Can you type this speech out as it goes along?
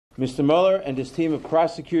Mr. Mueller and his team of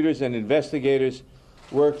prosecutors and investigators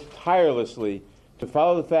worked tirelessly to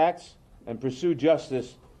follow the facts and pursue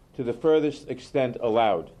justice to the furthest extent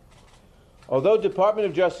allowed. Although Department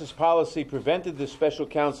of Justice policy prevented the special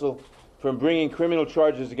counsel from bringing criminal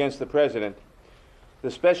charges against the president,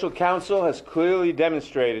 the special counsel has clearly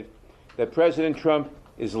demonstrated that President Trump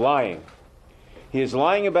is lying. He is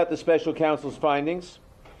lying about the special counsel's findings,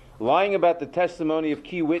 lying about the testimony of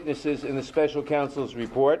key witnesses in the special counsel's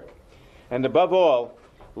report, and above all,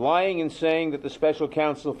 lying in saying that the special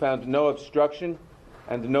counsel found no obstruction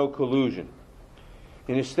and no collusion.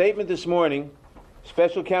 In his statement this morning,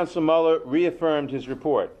 Special Counsel Mueller reaffirmed his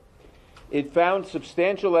report. It found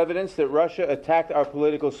substantial evidence that Russia attacked our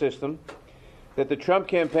political system, that the Trump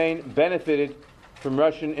campaign benefited from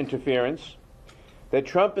Russian interference, that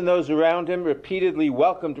Trump and those around him repeatedly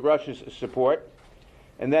welcomed Russia's support,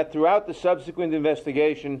 and that throughout the subsequent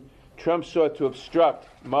investigation, Trump sought to obstruct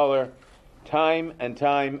Mueller time and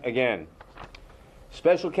time again.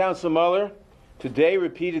 Special Counsel Mueller today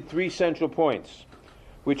repeated three central points,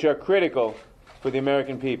 which are critical for the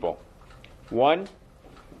American people. One,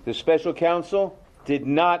 the special counsel did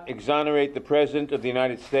not exonerate the President of the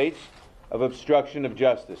United States of obstruction of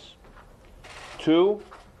justice. Two,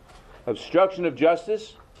 obstruction of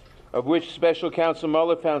justice, of which Special Counsel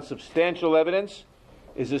Mueller found substantial evidence,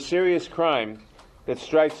 is a serious crime that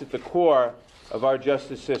strikes at the core of our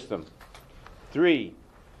justice system. Three,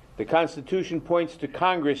 the Constitution points to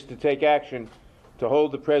Congress to take action to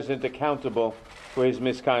hold the President accountable for his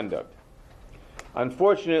misconduct.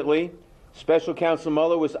 Unfortunately, Special Counsel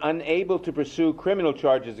Mueller was unable to pursue criminal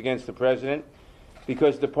charges against the President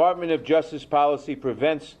because Department of Justice policy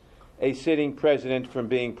prevents a sitting president from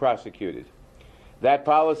being prosecuted. That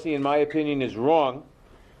policy, in my opinion, is wrong,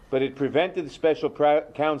 but it prevented the Special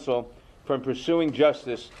Counsel from pursuing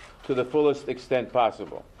justice to the fullest extent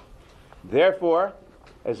possible. Therefore,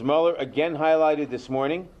 as Mueller again highlighted this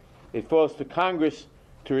morning, it falls to Congress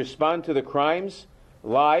to respond to the crimes,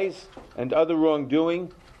 lies, and other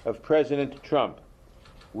wrongdoing of President Trump.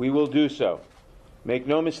 We will do so. Make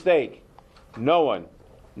no mistake, no one,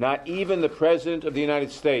 not even the President of the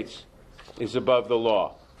United States, is above the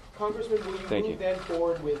law. Congressman, will you move then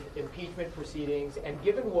forward with impeachment proceedings? And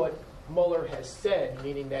given what Mueller has said,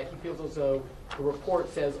 meaning that he feels as though the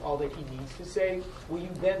report says all that he needs to say, will you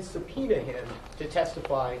then subpoena him to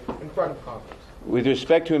testify in front of Congress? With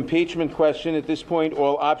respect to impeachment question, at this point,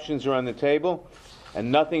 all options are on the table,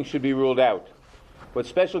 and nothing should be ruled out. What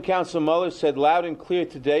Special Counsel Mueller said loud and clear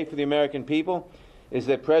today for the American people is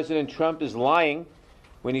that President Trump is lying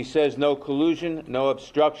when he says no collusion, no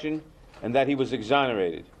obstruction, and that he was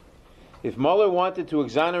exonerated. If Mueller wanted to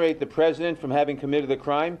exonerate the President from having committed the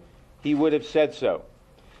crime, he would have said so.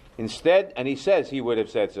 Instead, and he says he would have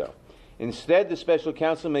said so. Instead, the Special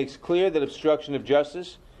Counsel makes clear that obstruction of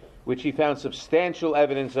justice, which he found substantial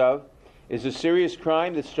evidence of, is a serious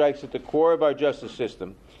crime that strikes at the core of our justice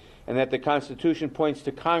system, and that the Constitution points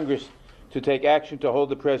to Congress to take action to hold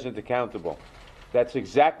the President accountable. That's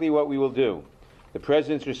exactly what we will do. The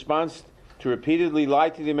President's response to repeatedly lie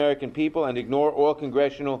to the American people and ignore all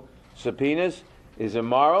congressional subpoenas is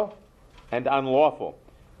immoral and unlawful.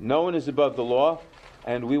 No one is above the law,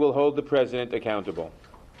 and we will hold the President accountable.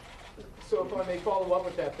 So if I may follow up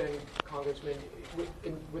with that then, Congressman,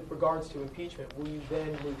 with regards to impeachment, will you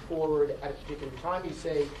then move forward at a particular time? You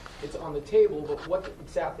say it's on the table, but what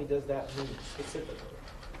exactly does that mean specifically?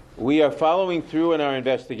 We are following through in our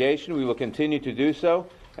investigation. We will continue to do so,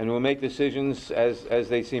 and we'll make decisions as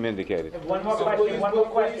they seem indicated. And one more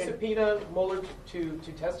question. Will you subpoena Mueller to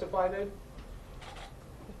testify then?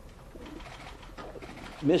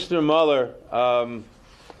 Mr. Mueller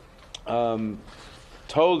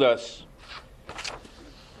told us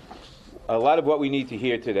a lot of what we need to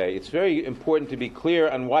hear today. It's very important to be clear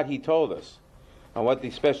on what he told us, on what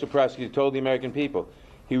the special prosecutor told the American people.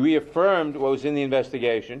 He reaffirmed what was in the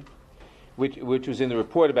investigation, which was in the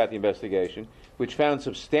report about the investigation, which found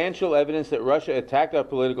substantial evidence that Russia attacked our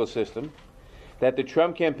political system, that the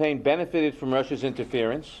Trump campaign benefited from Russia's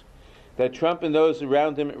interference, that Trump and those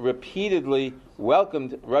around him repeatedly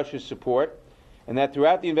welcomed Russia's support, and that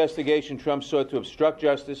throughout the investigation, Trump sought to obstruct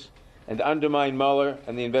justice and undermine Mueller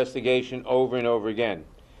and the investigation over and over again.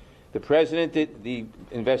 The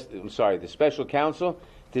special counsel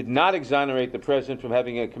did not exonerate the President from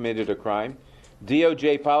having committed a crime.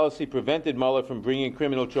 DOJ policy prevented Mueller from bringing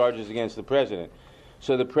criminal charges against the President.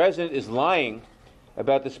 So the President is lying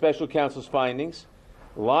about the special counsel's findings,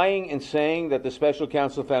 lying in saying that the special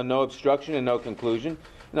counsel found no obstruction and no conclusion.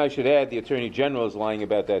 And I should add, the Attorney General is lying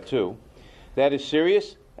about that too. That is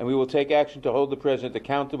serious, and we will take action to hold the President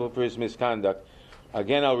accountable for his misconduct.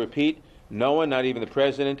 Again, I'll repeat, no one, not even the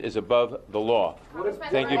president, is above the law.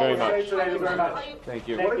 Thank you very much. Thank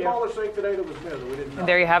you. What did Mueller say today that was new that we didn't know? And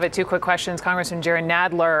there you have it. Two quick questions. Congressman Jerry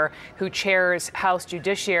Nadler, who chairs House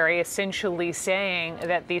Judiciary, essentially saying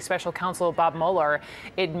that the special counsel, Bob Mueller,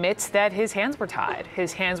 admits that his hands were tied.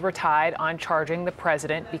 His hands were tied on charging the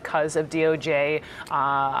president because of DOJ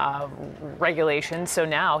regulations. So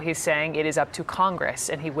now he's saying it is up to Congress,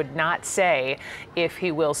 and he would not say if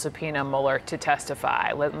he will subpoena Mueller to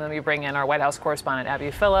testify. Let me bring in our White House correspondent,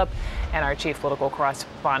 Abby Phillip, and our chief political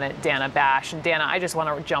correspondent, Dana Bash. And Dana, I just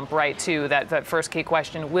want to jump right to that first key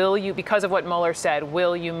question. Will you, because of what Mueller said,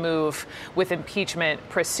 will you move with impeachment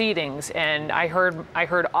proceedings? And I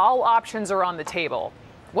heard all options are on the table.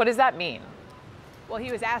 What does that mean? Well,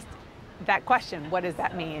 he was asked that question, what does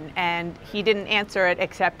that mean? And he didn't answer it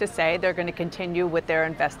except to say they're going to continue with their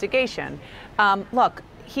investigation. Look,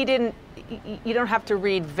 he didn't. You don't have to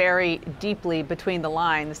read very deeply between the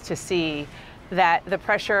lines to see that the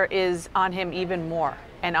pressure is on him even more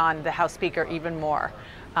and on the House Speaker even more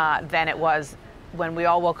than it was when we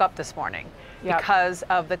all woke up this morning because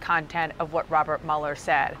of the content of what Robert Mueller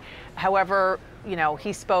said. However,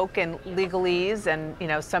 he spoke in legalese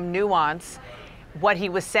and, some nuance. What he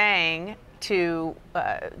was saying to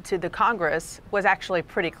the Congress was actually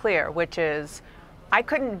pretty clear, which is, I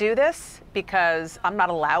couldn't do this because I'm not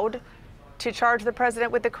allowed to charge the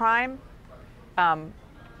president with the crime.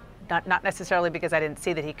 Not necessarily because I didn't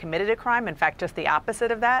see that he committed a crime. In fact, just the opposite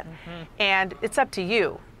of that. Mm-hmm. And it's up to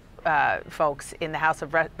you, folks in the House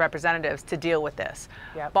of Representatives, to deal with this.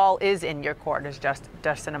 Yep. Ball is in your court, as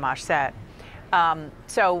Justin Amash said.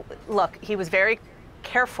 So, look, he was very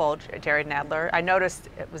careful, Jerry Nadler. I noticed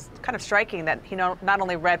it was kind of striking that he not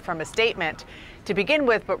only read from a statement to begin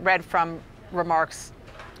with, but read from remarks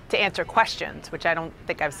to answer questions, which I don't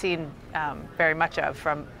think I've seen very much of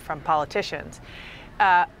from politicians.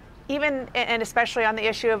 Even and especially on the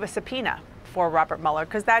issue of a subpoena for Robert Mueller,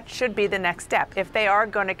 because that should be the next step. If they are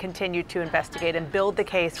going to continue to investigate and build the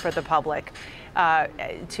case for the public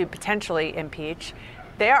to potentially impeach,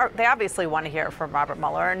 they obviously want to hear from Robert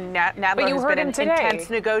Mueller. And Nadler has been in intense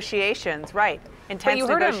negotiations, right? Intense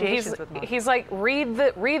negotiations with Mueller. He's like, read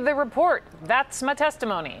the report. That's my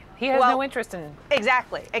testimony. He has no interest in.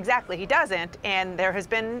 Exactly. He doesn't, and there has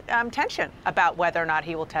been tension about whether or not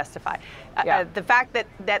he will testify. The fact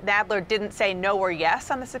that Nadler didn't say no or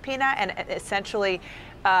yes on the subpoena and essentially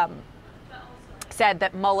said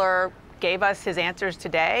that Mueller gave us his answers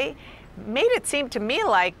today made it seem to me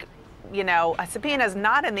like, a subpoena is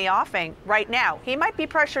not in the offing right now. He might be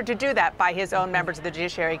pressured to do that by his own members of the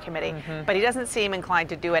Judiciary Committee, but he doesn't seem inclined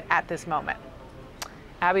to do it at this moment.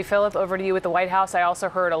 Abby Phillip, over to you at the White House. I also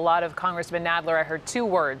heard a lot of Congressman Nadler. I heard two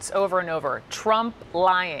words over and over: Trump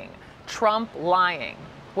lying. Trump lying.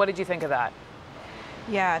 What did you think of that?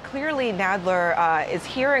 Yeah, clearly Nadler is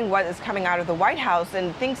hearing what is coming out of the White House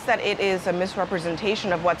and thinks that it is a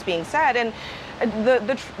misrepresentation of what's being said. And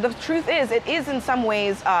the truth is, it is in some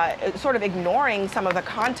ways sort of ignoring some of the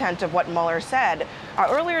content of what Mueller said.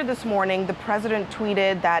 Earlier this morning, the president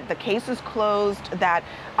tweeted that the case is closed, that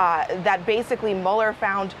basically Mueller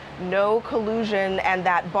found no collusion, and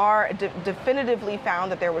that Barr definitively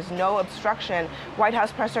found that there was no obstruction. White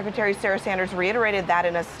House Press Secretary Sarah Sanders reiterated that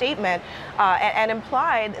in a statement and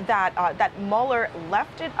implied that Mueller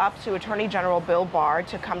left it up to Attorney General Bill Barr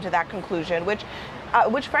to come to that conclusion, which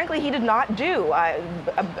frankly he did not do.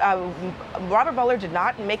 Robert Mueller did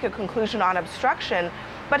not make a conclusion on obstruction,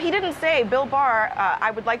 but he didn't say, Bill Barr, I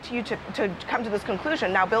would like you to come to this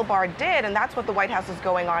conclusion. Now, Bill Barr did, and that's what the White House is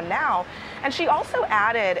going on now. And she also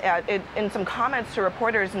added in some comments to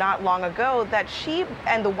reporters not long ago that she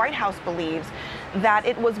and the White House believes that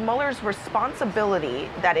it was Mueller's responsibility,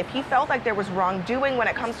 that if he felt like there was wrongdoing when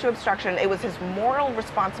it comes to obstruction, it was his moral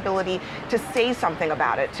responsibility to say something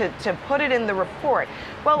about it, to put it in the report.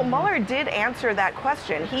 Well, Mueller did answer that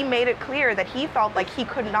question. He made it clear that he felt like he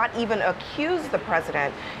could not even accuse the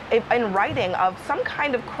president in writing of some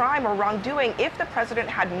kind of crime or wrongdoing if the president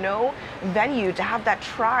had no venue to have that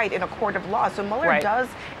tried in a court of law. So Mueller does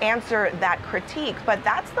answer that critique, but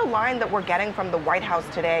that's the line that we're getting from the White House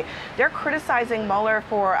today. They're criticizing Mueller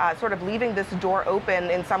for sort of leaving this door open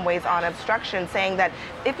in some ways on obstruction, saying that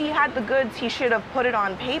if he had the goods, he should have put it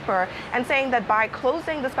on paper, and saying that by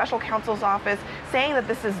closing the special counsel's office, saying that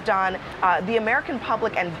this is done, the American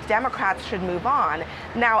public and Democrats should move on.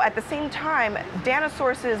 Now, at the same time, Dana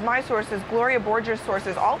sources, my sources, Gloria Borger's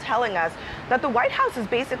sources, all telling us that the White House is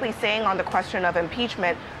basically saying on the question of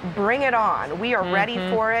impeachment, bring it on. We are ready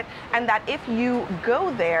for it. And that if you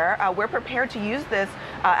go there, we're prepared to use this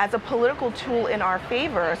as a political tool in our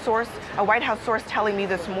favor. A White House source telling me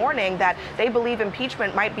this morning that they believe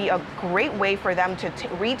impeachment might be a great way for them to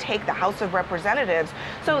retake the House of Representatives.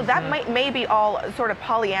 So that may be all sort of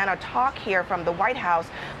Pollyanna talk here from the White House,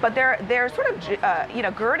 but they're sort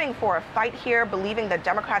of girding for a fight here, believing that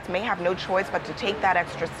Democrats may have no choice but to take that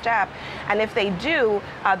extra step. And if they do,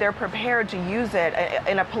 they're prepared to use it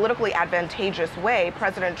in a politically advantageous way.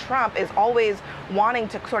 President Trump is always wanting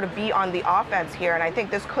to sort of be on the offense here, and I think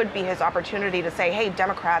this could be his opportunity to say, hey,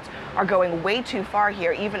 Democrats are going way too far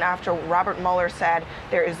here, even after Robert Mueller said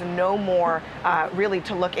there is no more really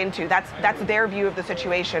to look into. That's their view of the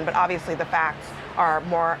situation, but obviously the facts are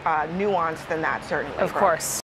more nuanced than that, certainly. Of course.